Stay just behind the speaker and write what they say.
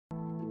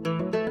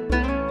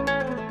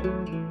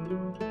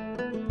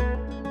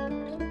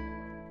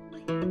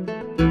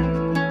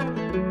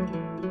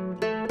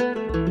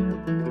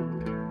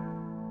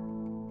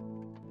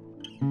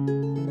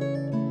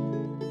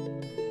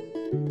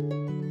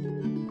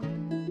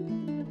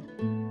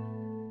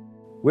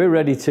We're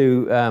ready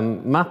to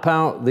map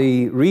out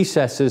the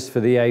recesses for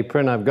the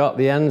apron. I've got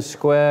the ends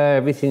square,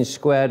 everything's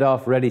squared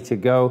off, ready to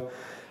go.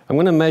 I'm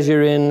going to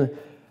measure in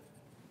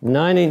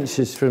 9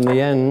 inches from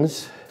the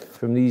ends,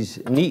 from these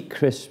neat,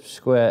 crisp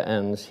square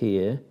ends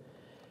here.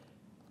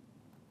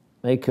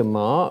 Make a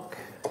mark.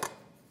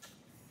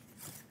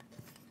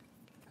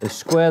 And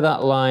square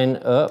that line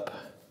up.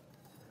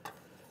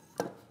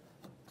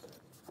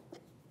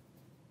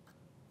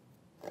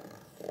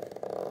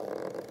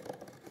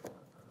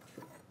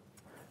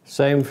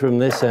 Same from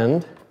this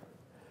end,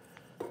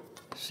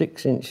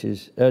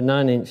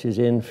 9 inches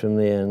in from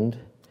the end.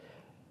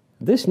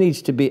 This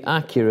needs to be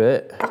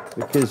accurate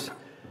because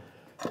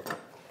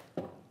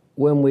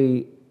when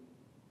we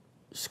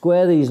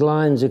square these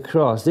lines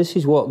across, this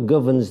is what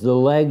governs the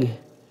leg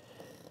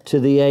to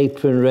the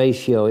apron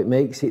ratio. It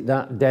makes it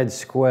that dead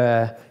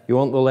square. You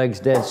want the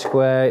legs dead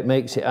square, it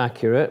makes it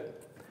accurate.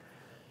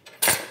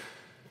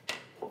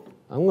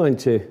 I'm going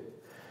to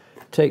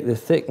take the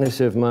thickness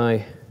of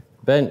my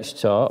bench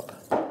top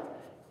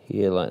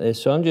here like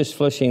this. So I'm just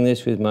flushing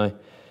this with my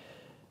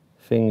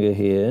finger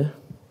here.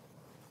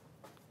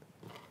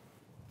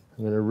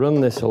 I'm going to run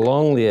this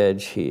along the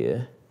edge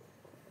here.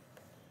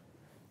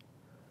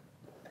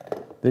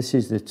 This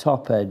is the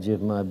top edge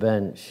of my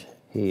bench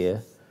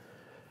here.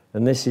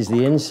 And this is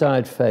the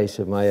inside face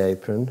of my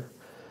apron.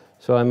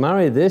 So I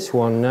marry this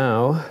one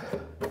now.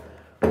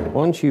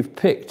 Once you've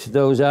picked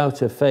those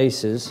outer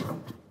faces,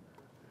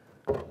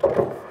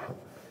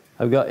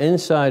 I've got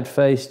inside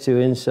face to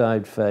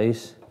inside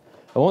face.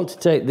 I want to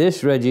take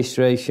this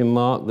registration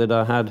mark that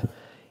I had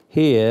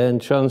here and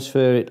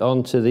transfer it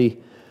onto the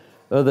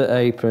other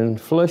apron,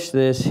 flush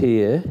this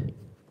here,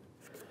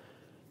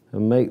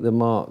 and make the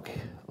mark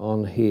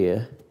on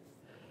here.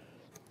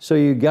 So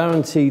you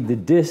guaranteed the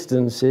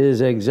distance is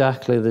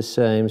exactly the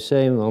same.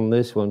 Same on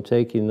this one,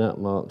 taking that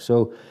mark.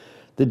 So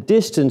the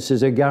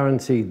distances are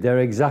guaranteed. They're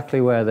exactly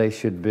where they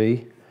should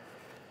be.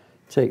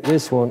 Take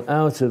this one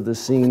out of the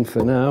scene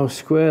for now,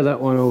 square that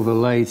one over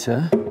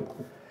later,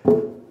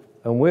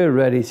 and we're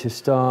ready to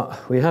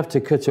start. We have to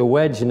cut a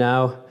wedge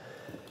now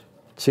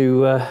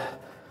to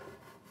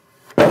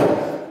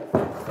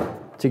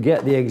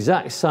get the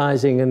exact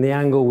sizing and the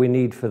angle we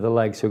need for the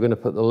leg. So we're going to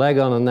put the leg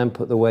on and then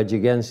put the wedge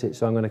against it,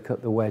 so I'm going to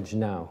cut the wedge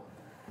now.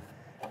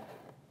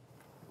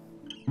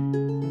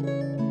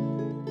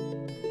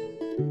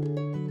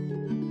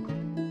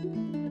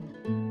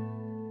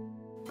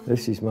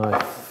 This is my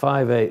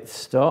 5/8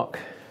 stock.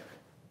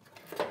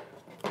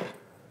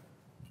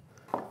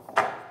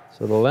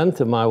 So the length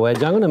of my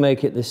wedge, I'm going to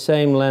make it the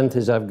same length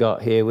as I've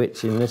got here,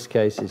 which in this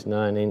case is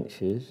 9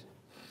 inches.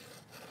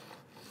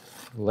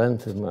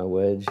 Length of my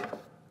wedge.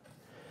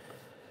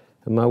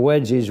 And my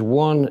wedge is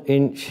 1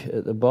 inch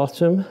at the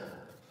bottom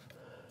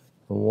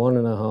and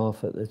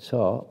 1.5 at the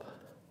top.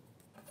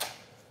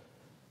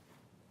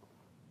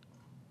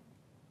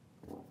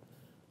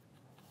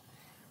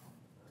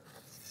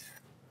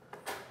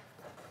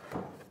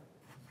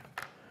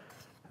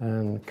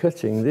 And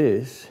cutting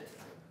this,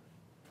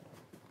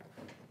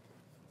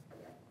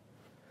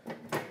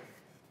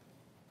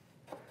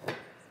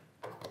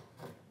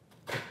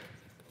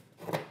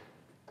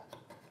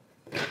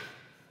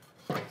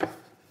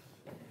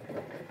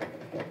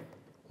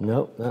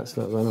 nope, that's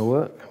not going to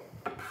work.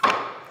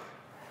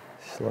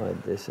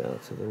 Slide this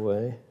out of the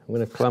way. I'm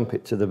going to clamp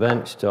it to the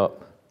bench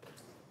top.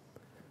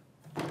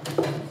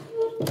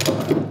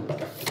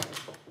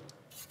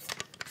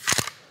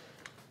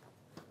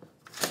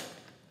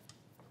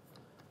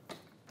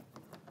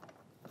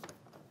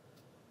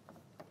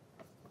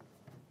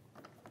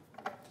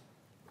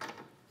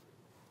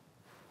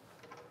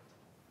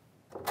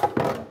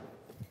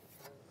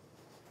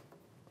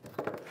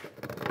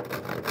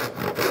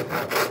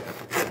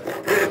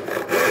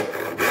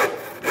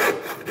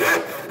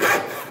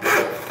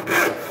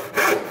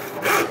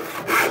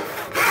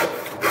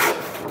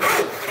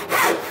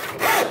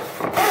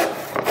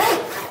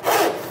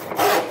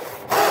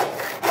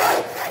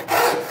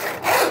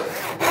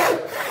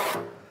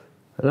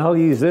 And I'll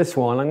use this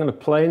one. I'm going to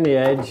plane the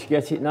edge,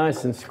 get it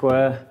nice and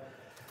square,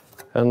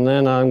 and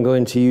then I'm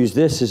going to use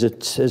this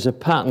as a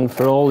pattern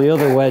for all the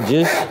other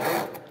wedges.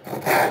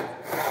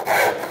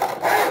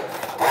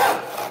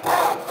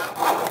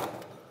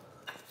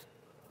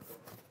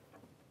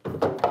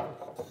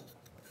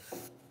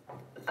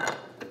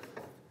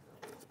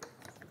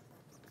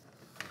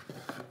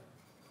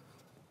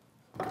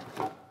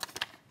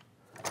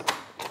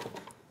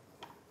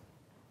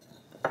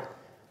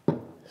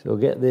 So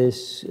get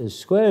this as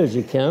square as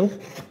you can.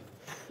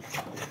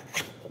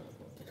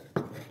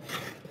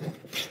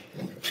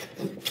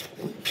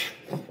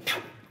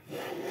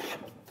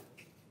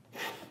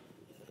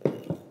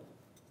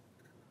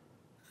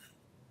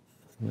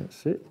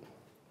 That's it.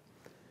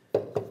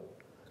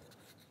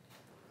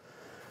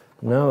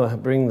 Now I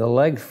bring the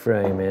leg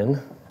frame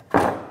in.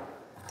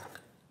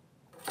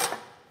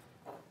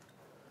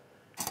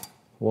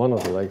 One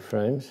of the leg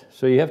frames.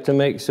 So you have to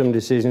make some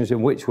decisions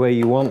in which way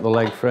you want the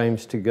leg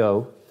frames to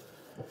go.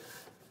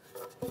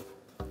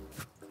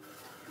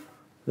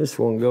 This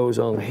one goes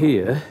on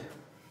here.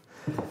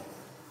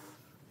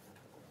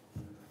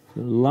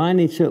 So line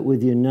it up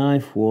with your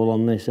knife wall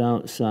on this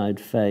outside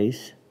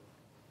face,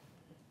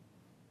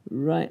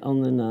 right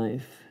on the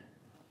knife.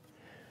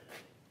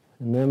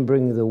 And then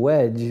bring the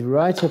wedge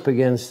right up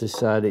against the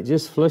side.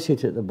 Just flush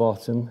it at the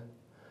bottom.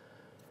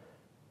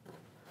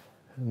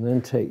 And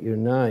then take your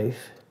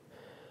knife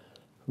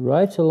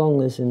right along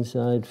this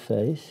inside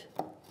face.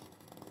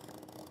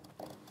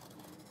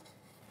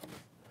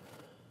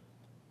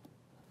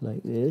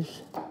 Like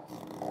this.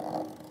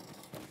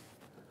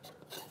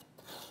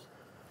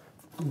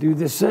 Do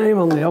the same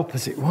on the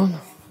opposite one.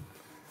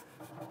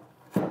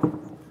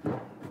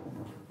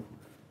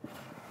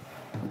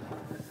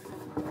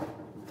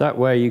 That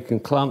way you can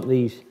clamp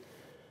these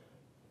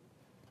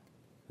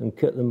and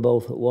cut them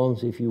both at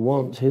once if you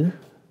want to.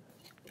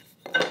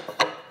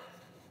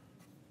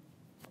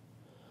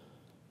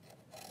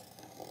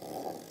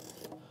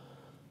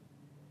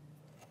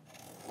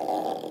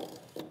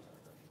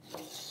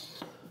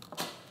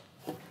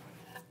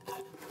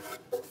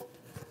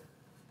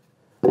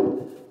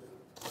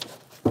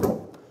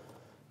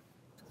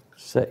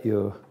 Set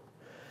your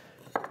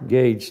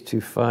gauge to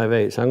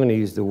 5/8. I'm going to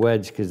use the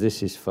wedge because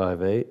this is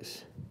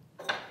 5/8.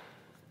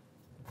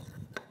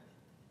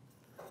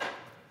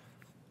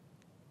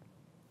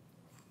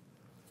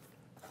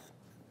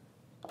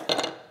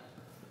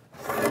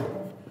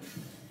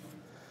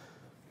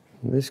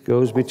 And this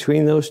goes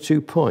between those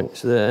 2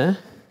 points there.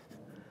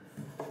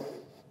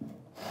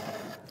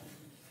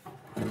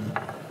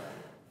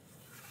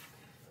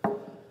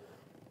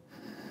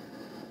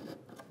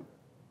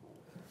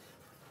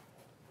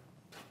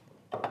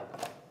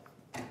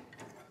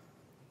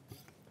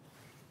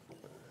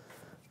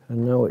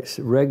 And now it's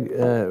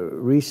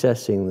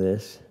recessing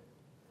this.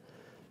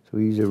 So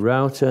we use a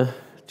router,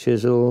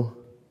 chisel,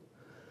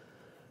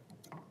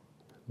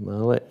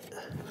 mallet.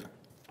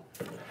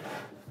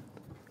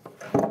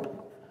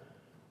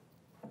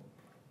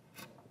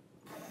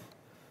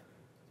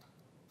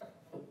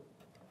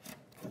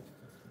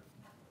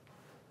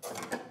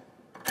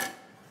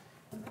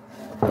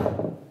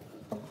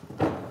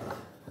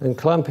 And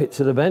clamp it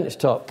to the bench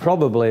top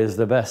probably is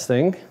the best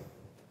thing.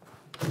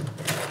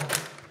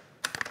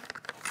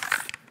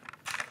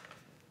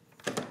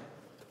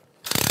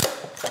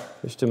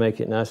 Just to make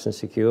it nice and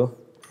secure.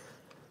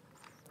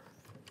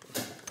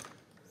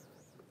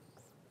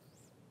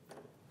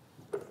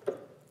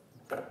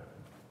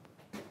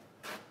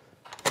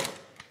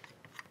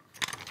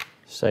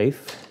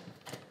 Safe.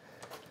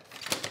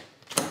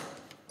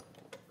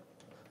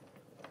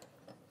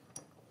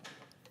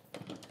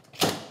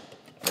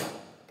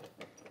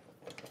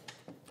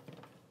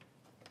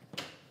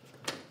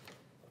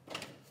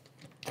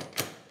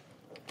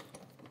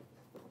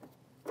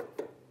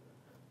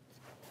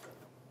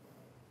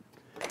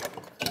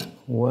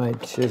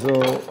 Wide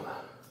chisel,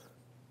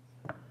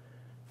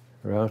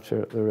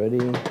 router at the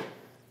ready.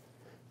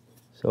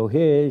 So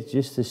here's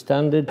just the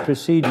standard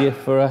procedure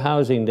for a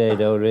housing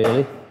dado,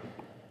 really.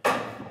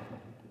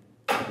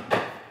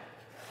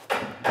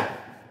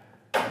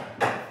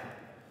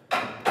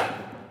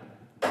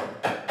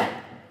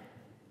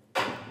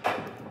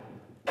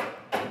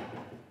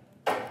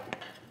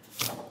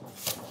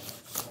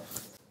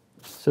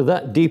 So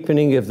that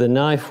deepening of the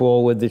knife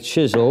wall with the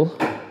chisel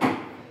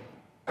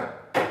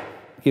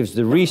gives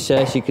the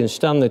recess. You can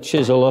stand the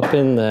chisel up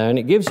in there, and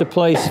it gives a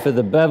place for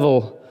the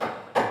bevel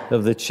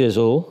of the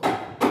chisel,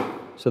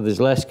 so there's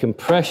less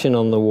compression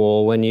on the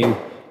wall when you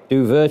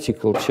do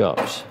vertical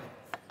chops.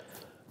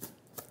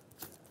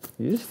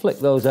 You just flick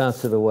those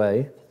out of the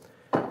way.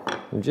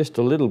 I'm just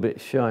a little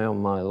bit shy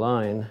on my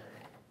line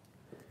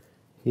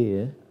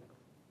here.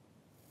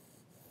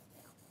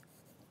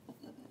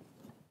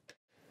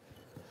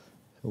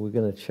 So we're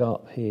going to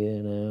chop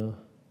here now.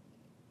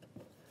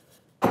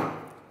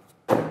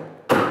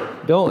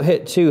 Don't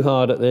hit too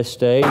hard at this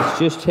stage,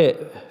 just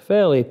hit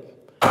fairly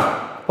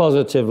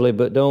positively,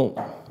 but don't,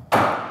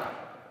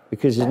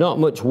 because there's not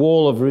much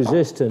wall of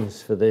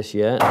resistance for this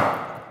yet.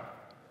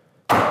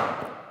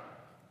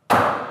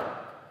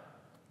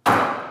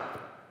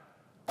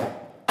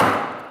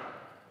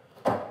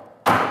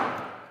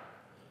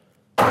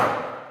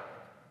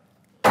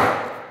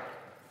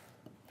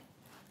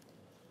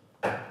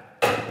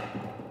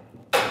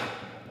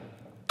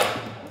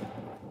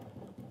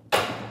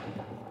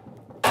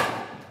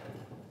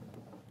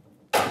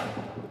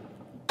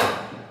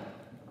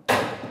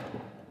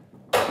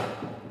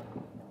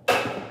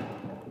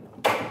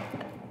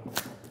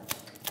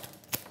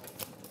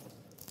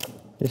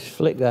 Just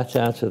flick that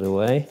out of the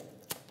way.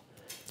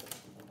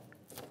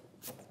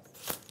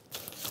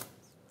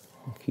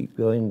 Keep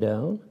going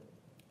down.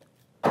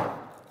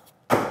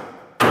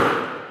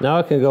 Now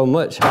I can go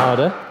much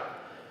harder.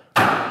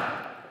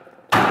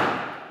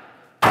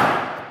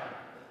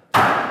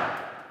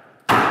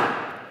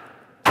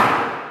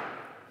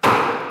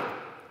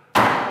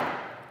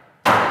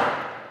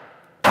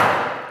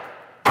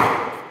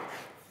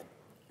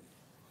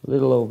 A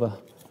little over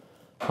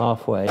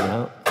halfway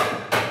now.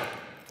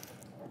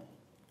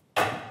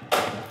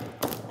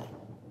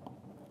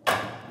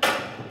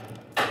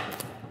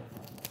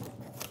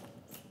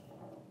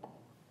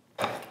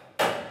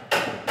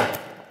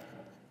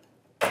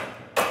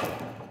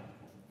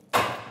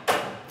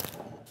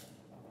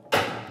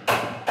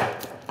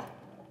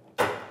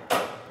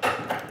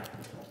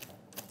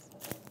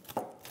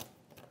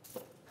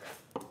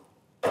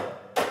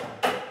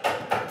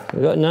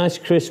 We've got a nice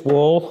crisp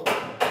wall,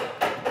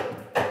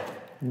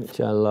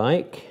 which I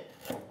like.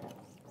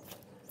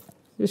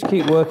 Just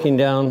keep working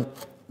down,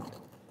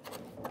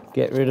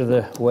 get rid of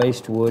the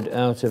waste wood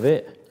out of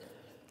it,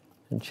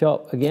 and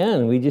chop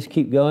again. We just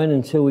keep going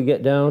until we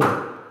get down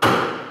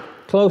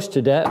close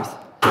to depth.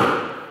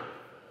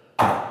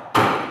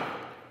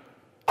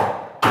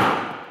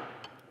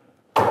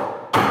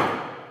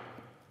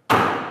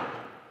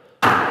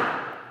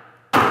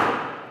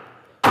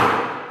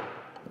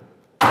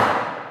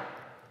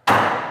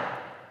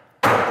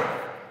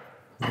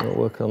 I'll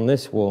work on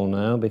this wall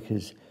now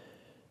because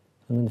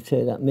I'm going to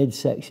take that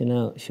midsection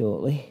out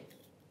shortly.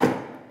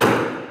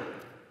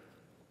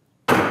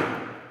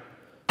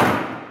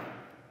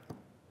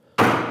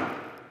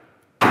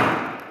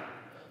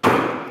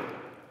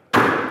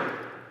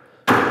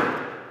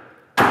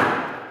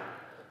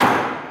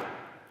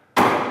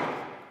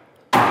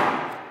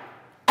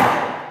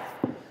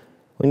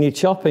 When you're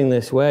chopping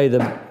this way,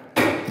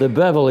 the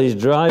bevel is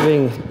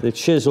driving the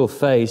chisel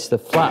face, the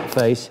flat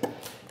face,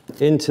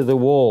 into the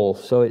wall,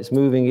 so it's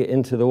moving it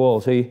into the wall.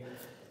 So you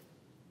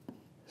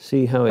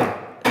see how it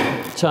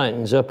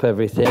tightens up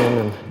everything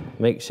and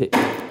makes it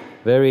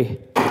very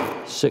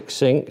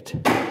succinct,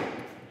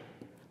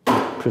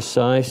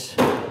 precise.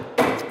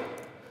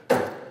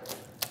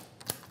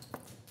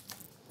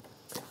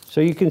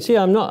 So you can see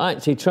I'm not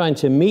actually trying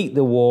to meet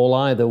the wall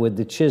either with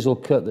the chisel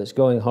cut that's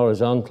going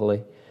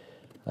horizontally.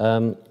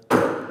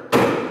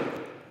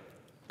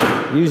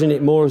 Using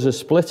it more as a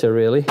splitter,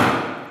 really.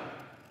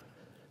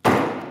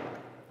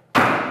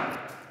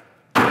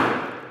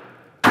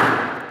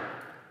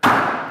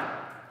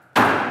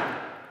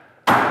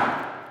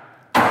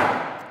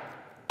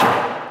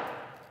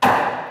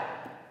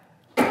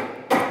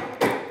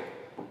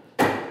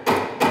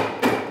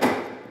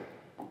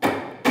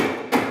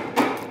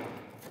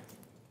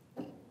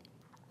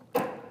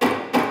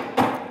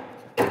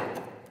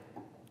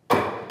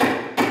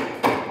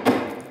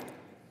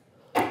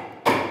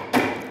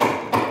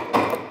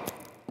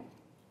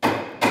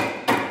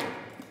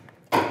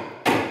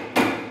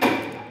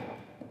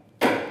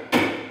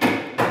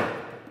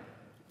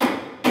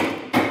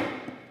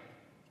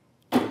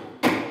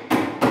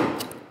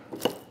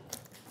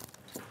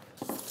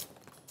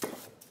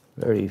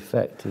 Very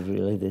effective,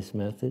 really, this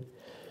method.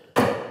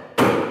 Let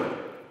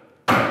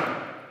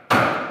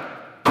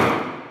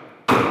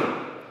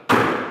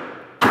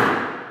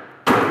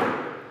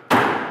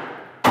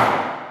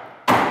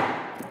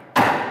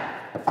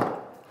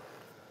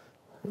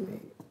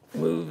me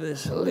move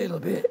this a little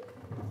bit.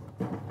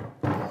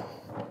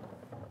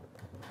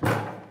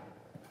 I'm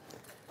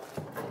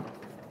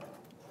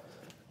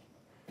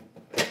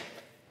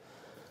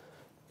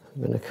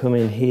going to come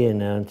in here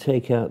now and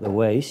take out the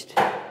waste.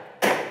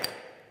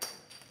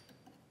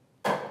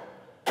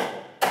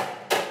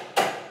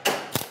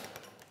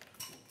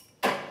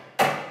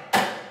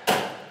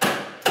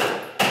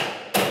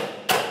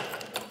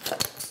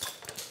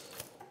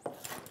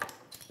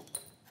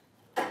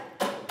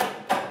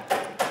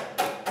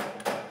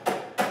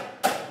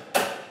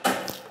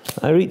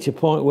 I reach a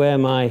point where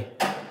my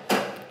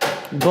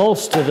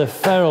bolster, the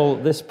ferrule,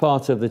 this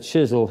part of the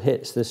chisel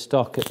hits the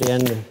stock at the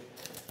end of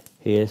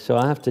here, so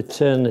I have to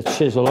turn the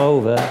chisel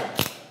over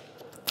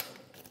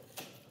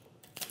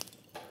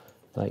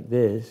like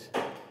this.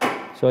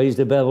 So I use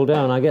the bevel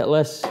down. I get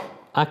less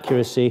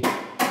accuracy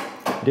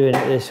doing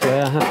it this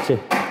way. I have to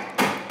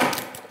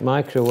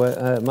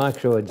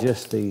micro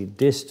adjust the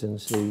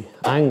distance, the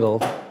angle,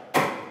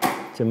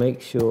 to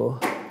make sure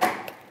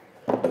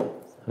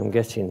I'm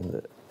getting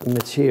the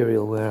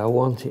material where I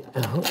want it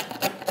out.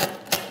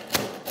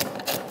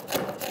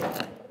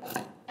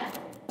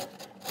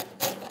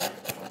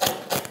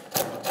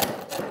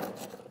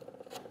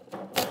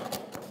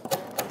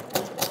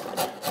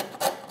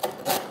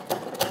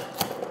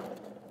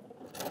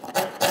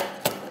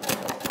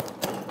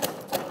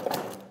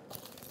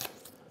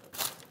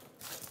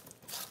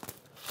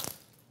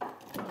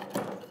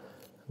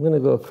 I'm going to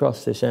go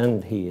across this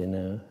end here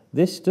now.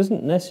 This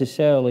doesn't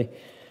necessarily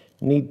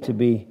need to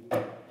be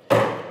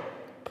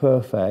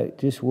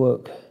perfect, just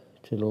work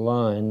to the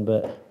line,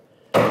 but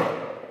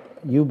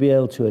you'll be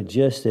able to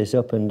adjust this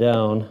up and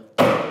down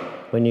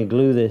when you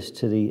glue this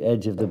to the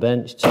edge of the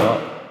bench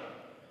top.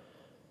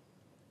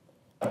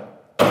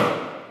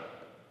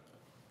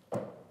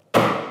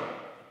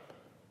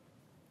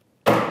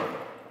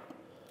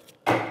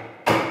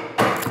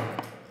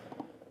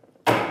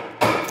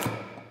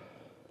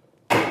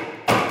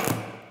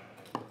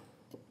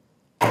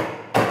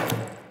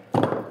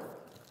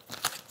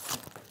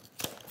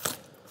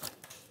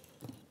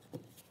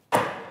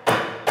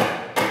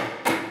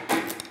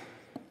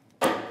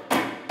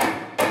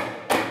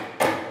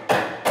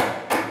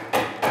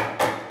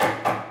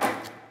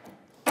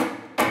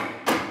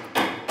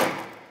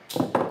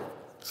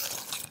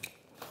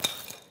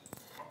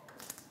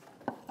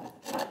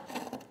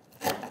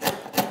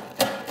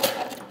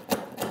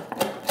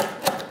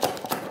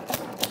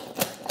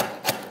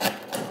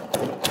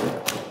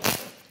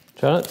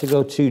 Try not to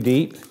go too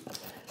deep.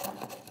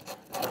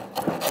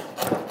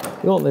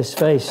 You want this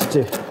face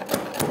to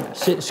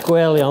sit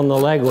squarely on the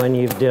leg when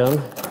you've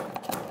done.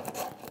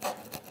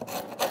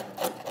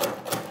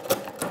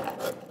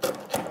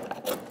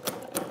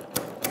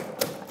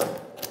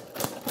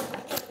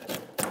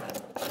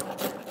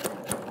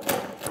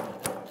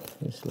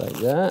 Just like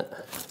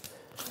that.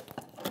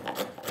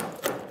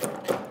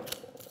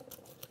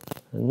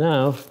 And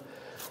now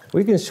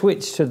we can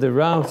switch to the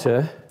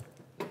router.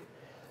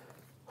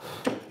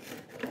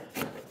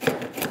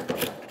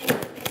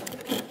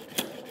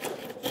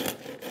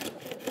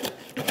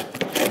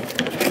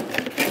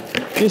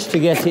 Just to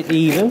get it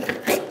even.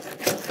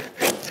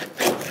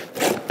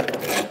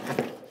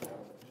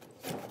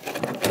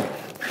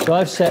 So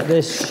I've set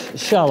this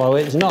shallow,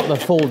 it's not the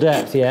full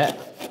depth yet.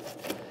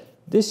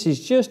 This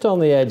is just on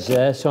the edge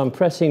there, so I'm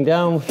pressing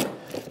down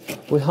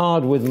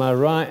hard with my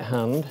right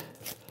hand.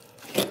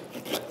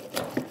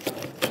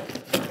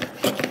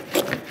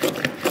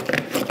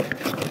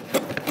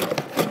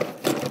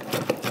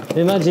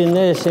 Imagine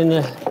this in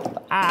a...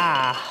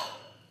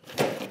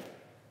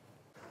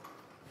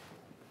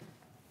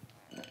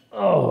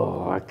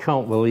 Oh, I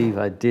can't believe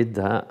I did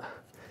that.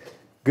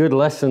 Good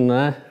lesson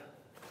there.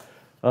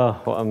 Oh,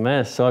 what a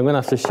mess. So I'm going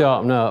to have to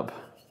sharpen up.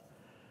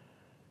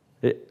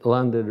 It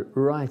landed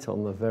right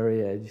on the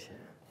very edge.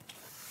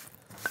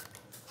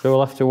 So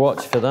we'll have to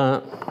watch for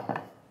that.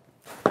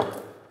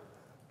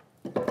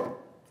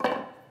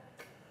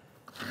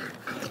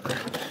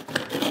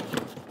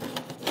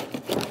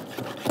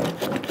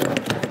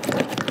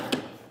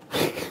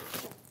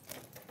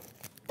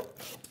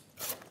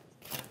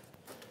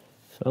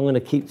 So I'm going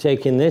to keep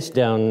taking this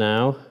down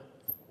now,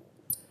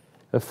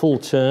 a full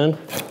turn,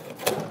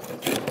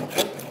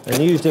 and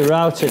use the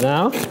router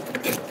now.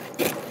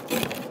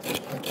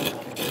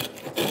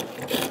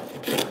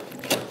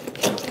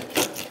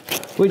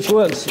 Which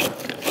works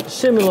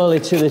similarly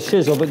to the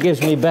chisel, but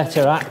gives me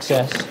better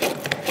access.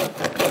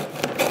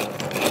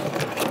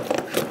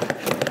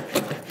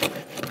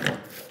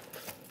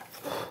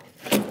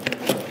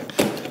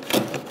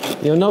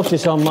 You'll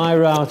notice on my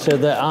router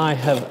that I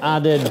have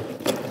added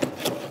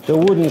the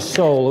wooden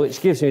sole,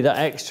 which gives me that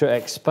extra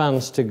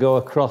expanse to go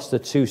across the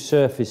two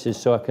surfaces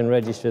so I can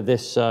register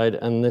this side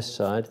and this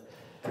side.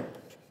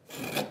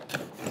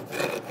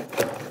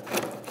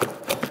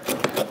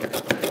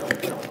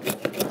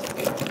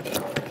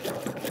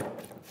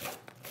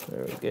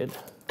 Very good.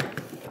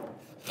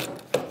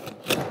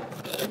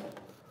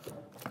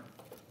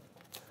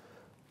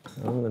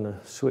 I'm going to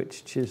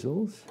switch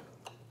chisels.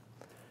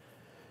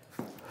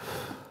 I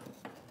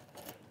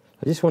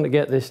just want to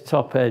get this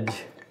top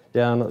edge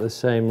down at the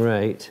same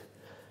rate.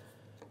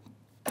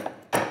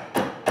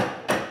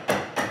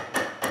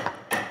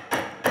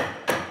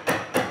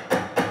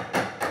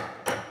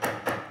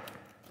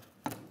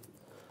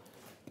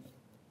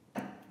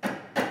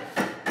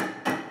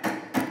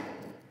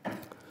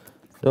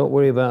 Don't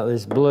worry about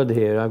this blood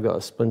here, I've got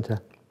a splinter.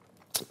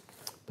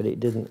 But it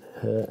didn't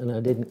hurt and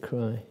I didn't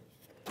cry.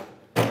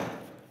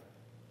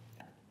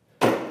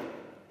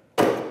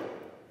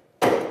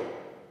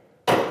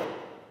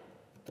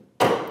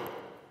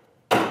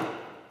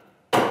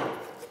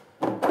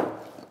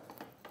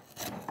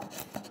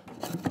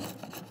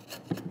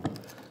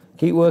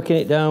 Keep working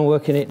it down,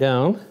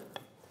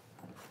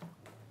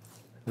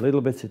 a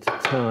little bit at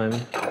a time.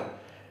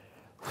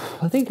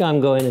 I think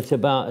I'm going at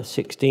about a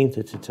 1/16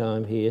 at a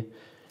time here.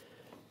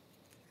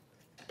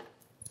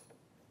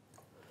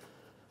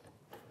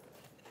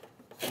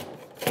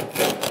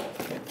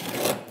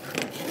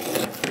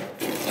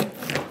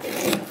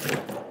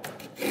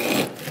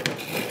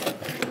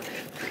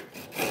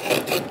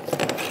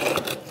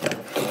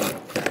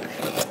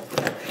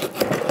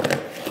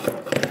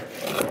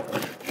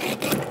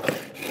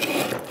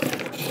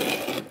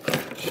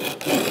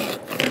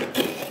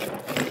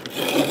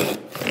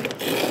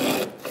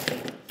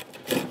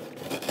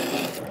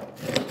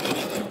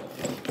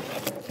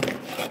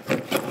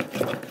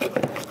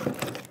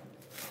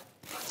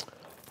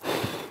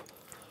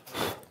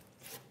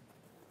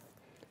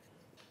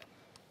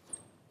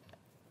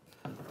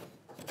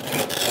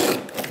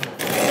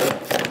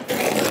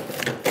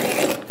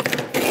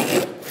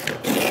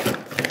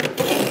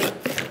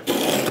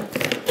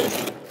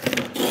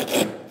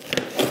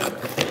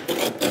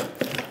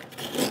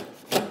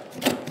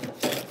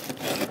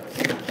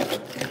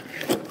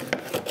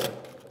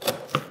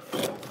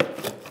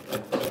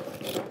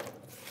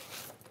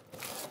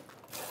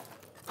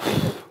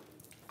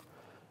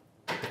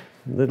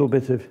 A little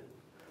bit of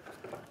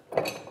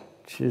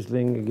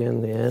chiseling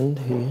again the end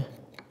here.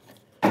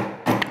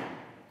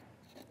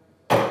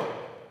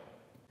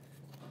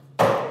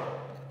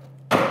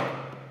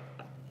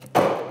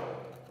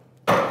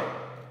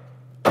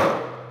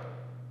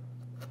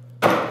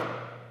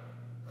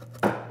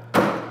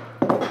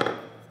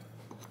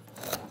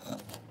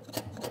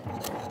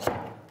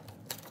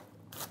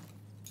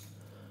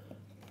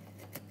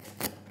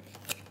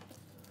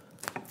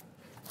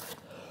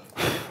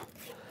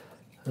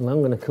 And I'm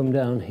going to come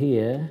down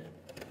here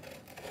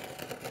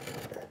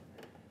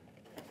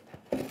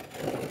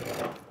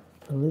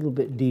little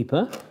bit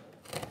deeper,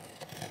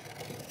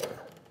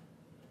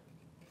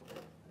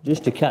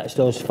 just to catch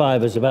those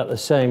fibres about the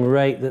same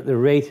rate that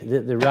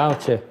the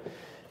router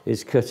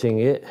is cutting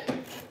it.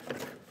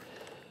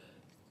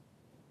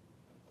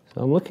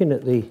 So I'm looking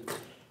at the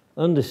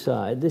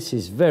underside. This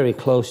is very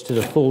close to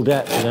the full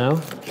depth now.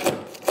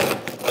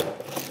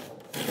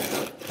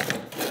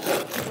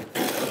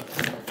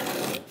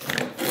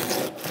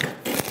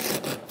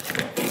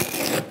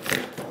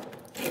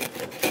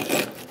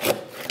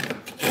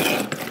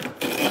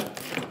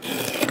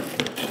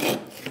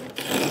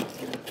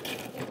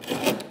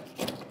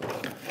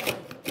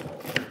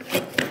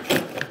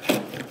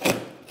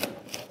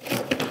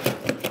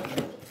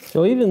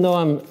 So even though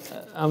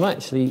I'm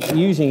actually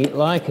using it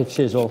like a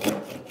chisel,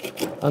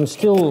 I'm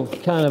still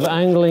kind of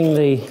angling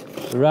the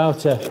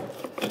router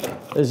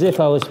as if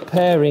I was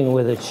pairing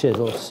with a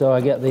chisel, so I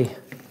get the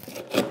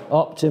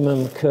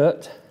optimum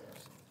cut.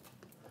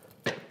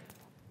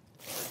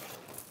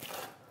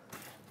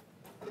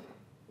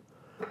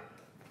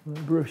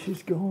 My brush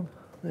is gone.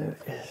 There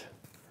it is.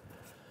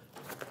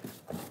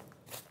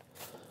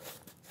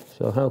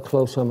 So how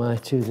close am I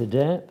to the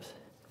depth?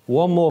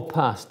 One more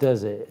pass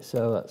does it,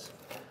 so that's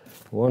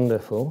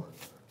wonderful.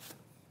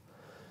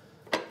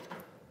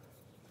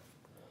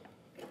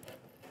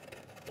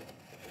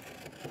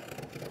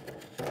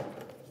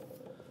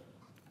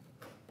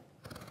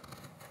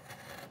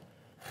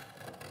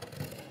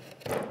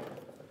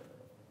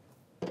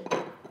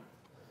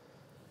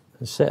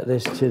 And set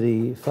this to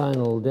the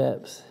final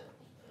depth,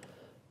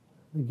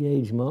 the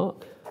gauge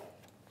mark.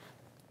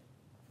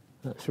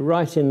 That's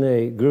right in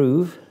the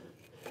groove.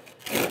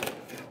 So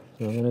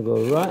I'm going to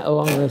go right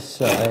along this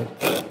side,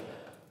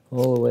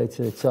 all the way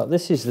to the top.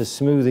 This is the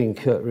smoothing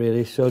cut,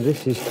 really. So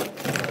this is,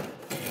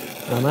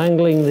 I'm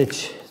angling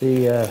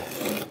the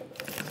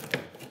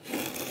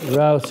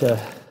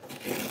router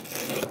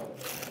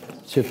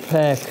to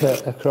pair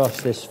cut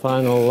across this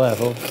final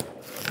level.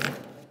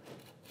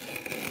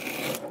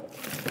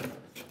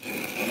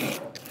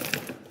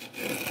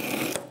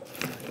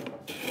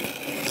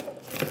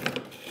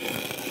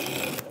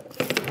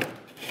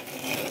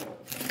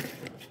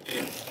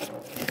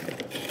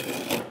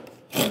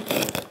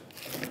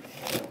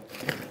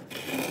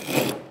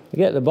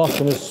 Get the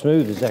bottom as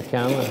smooth as I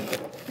can.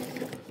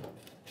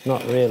 It's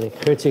not really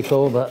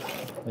critical, but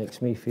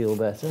makes me feel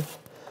better.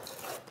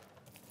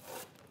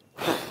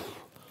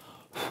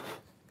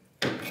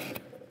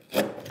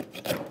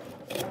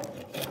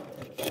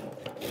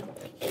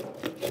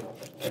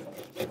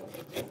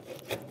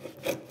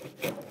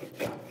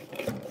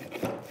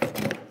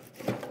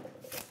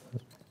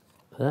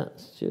 That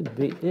should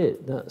be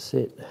it. That's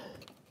it.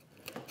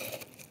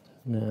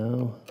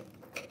 Now,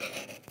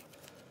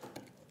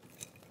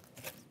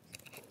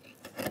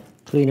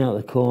 clean out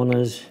the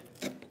corners,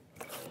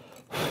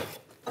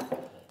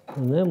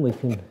 and then we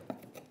can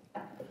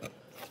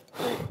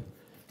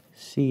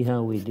see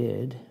how we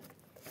did.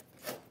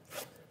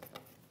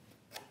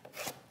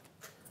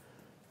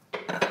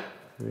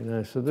 Very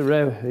nice. So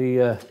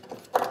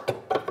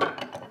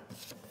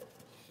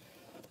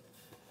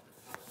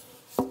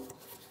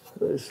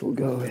this will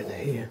go in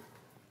here.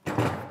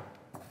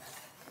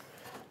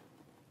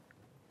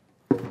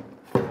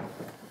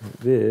 Like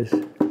this.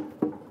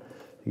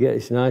 You get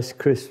this nice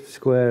crisp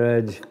square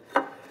edge,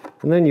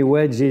 and then your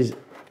wedge is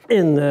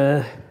in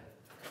there,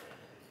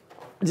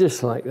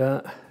 just like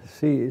that.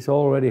 See, it's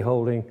already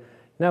holding.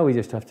 Now we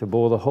just have to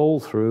bore the hole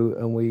through,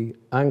 and we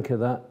anchor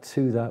that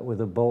to that with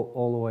a bolt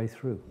all the way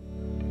through.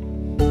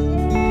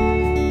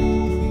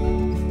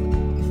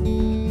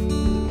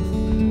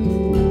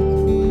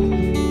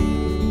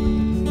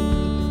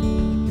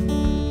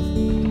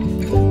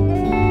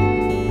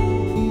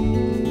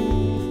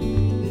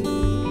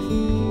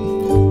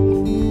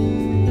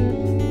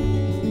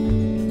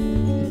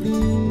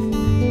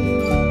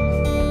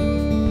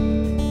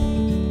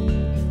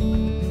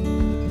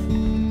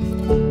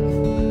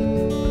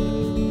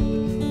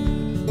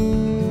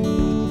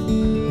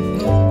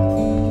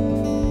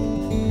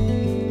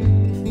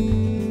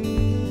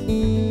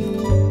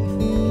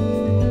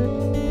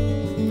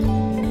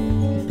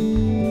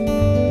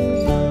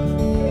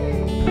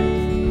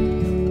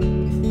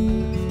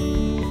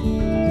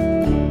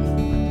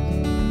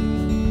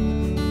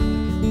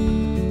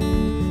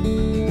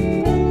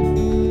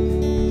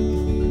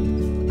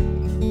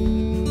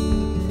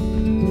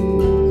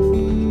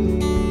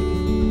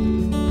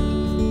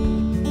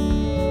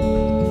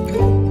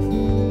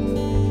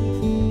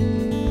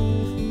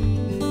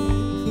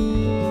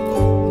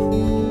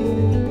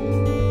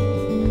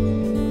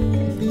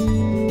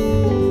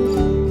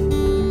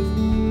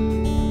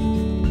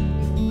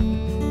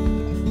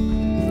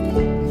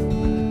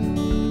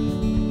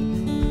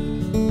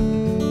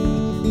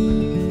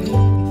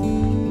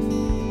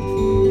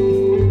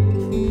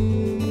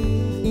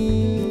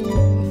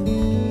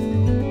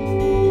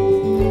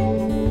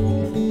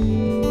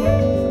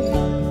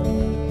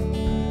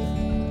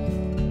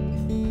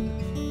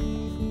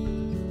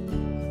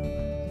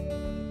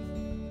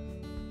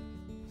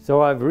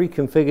 So I've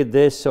reconfigured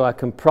this so I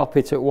can prop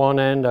it at one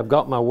end. I've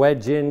got my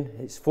wedge in,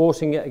 it's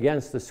forcing it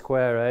against the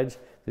square edge.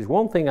 There's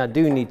one thing I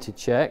do need to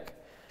check,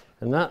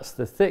 and that's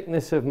the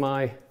thickness of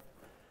my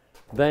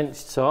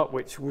bench top,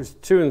 which was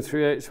 2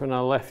 3/8 when I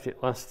left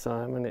it last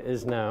time, and it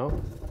is now.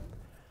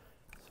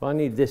 So I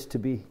need this to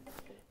be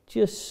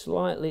just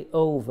slightly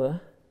over,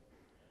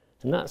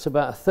 and that's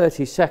about a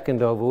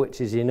 32nd over,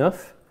 which is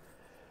enough.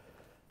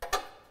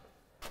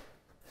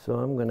 So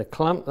I'm going to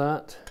clamp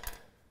that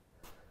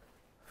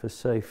for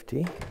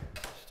safety,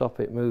 stop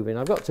it moving.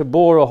 I've got to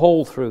bore a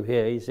hole through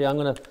here. You see, I'm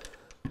going to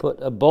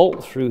put a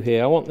bolt through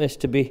here. I want this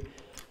to be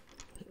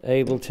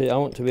able to, I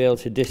want to be able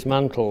to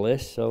dismantle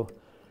this, so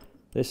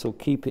this will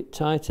keep it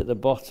tight at the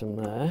bottom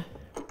there.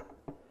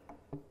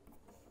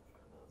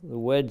 The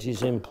wedge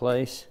is in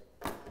place,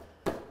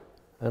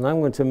 and I'm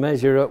going to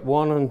measure up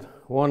 1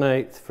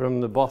 1/8 from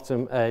the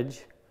bottom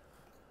edge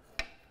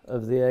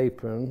of the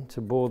apron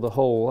to bore the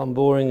hole. I'm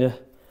boring a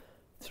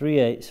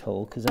 3/8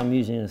 hole because I'm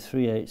using a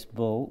 3/8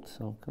 bolt,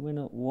 so I'm coming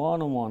up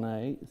 1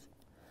 1/8,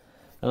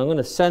 and I'm going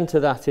to center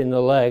that in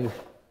the leg.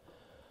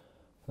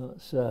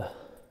 That's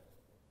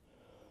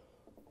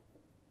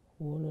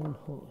 1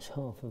 what's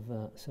half of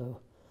that, so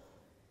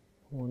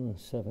 1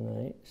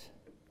 7/8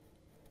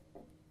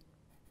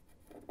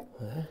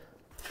 there.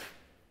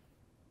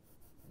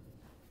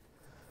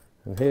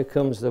 And here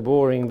comes the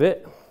boring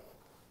bit.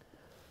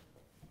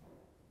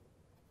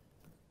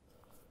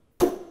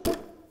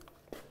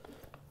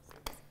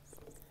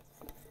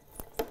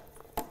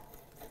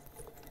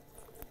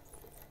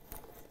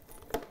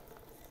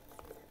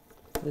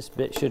 This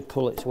bit should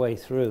pull its way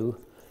through.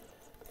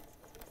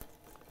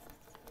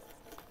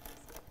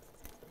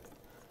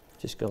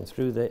 Just gone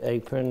through the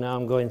apron, now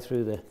I'm going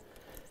through the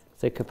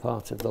thicker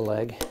part of the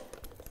leg.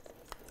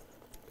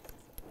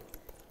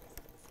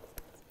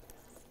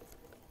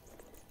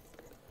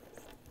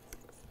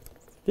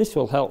 This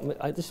will help me,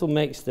 this will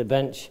make the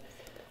bench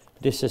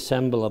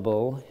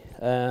disassemblable.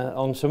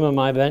 On some of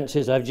my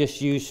benches I've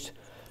just used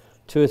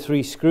 2 or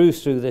 3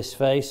 screws through this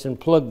face and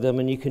plug them,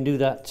 and you can do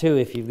that too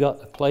if you've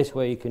got a place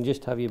where you can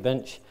just have your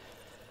bench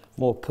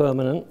more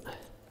permanent.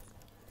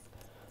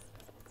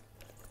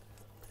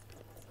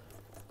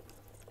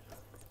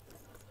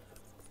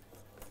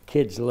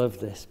 Kids love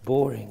this,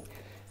 boring.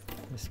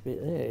 This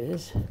bit, there it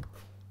is.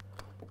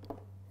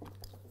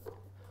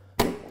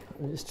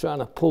 I'm just trying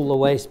to pull the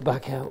waste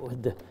back out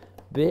with the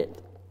bit.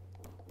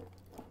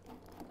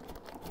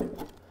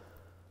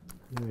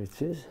 There it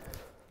is.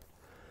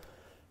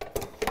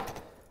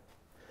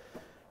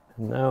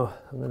 And now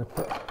I'm going to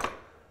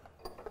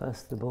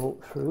pass the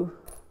bolt through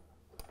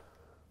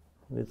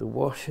with the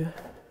washer.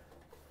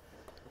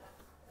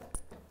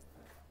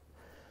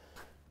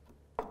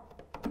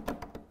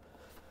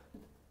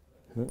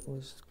 That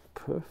was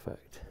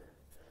perfect.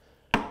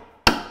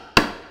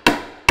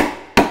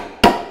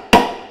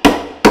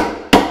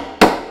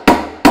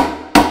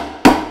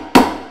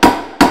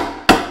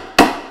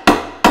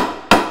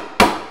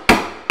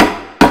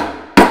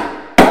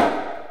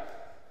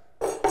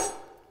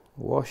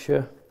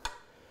 Washer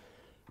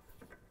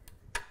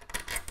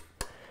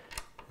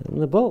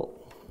and the bolt.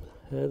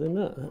 Other than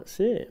that, that's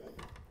it.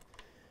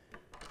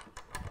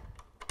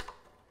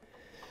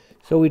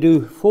 So we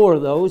do 4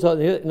 of those,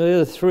 the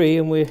other 3,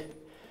 and we're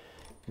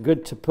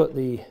good to put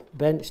the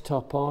bench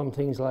top on,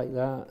 things like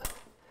that.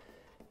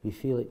 You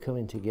feel it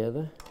coming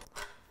together.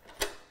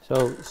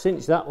 So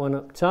cinch that one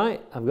up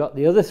tight. I've got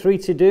the other 3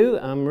 to do.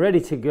 I'm ready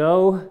to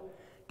go,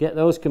 get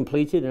those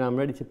completed, and I'm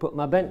ready to put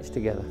my bench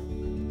together.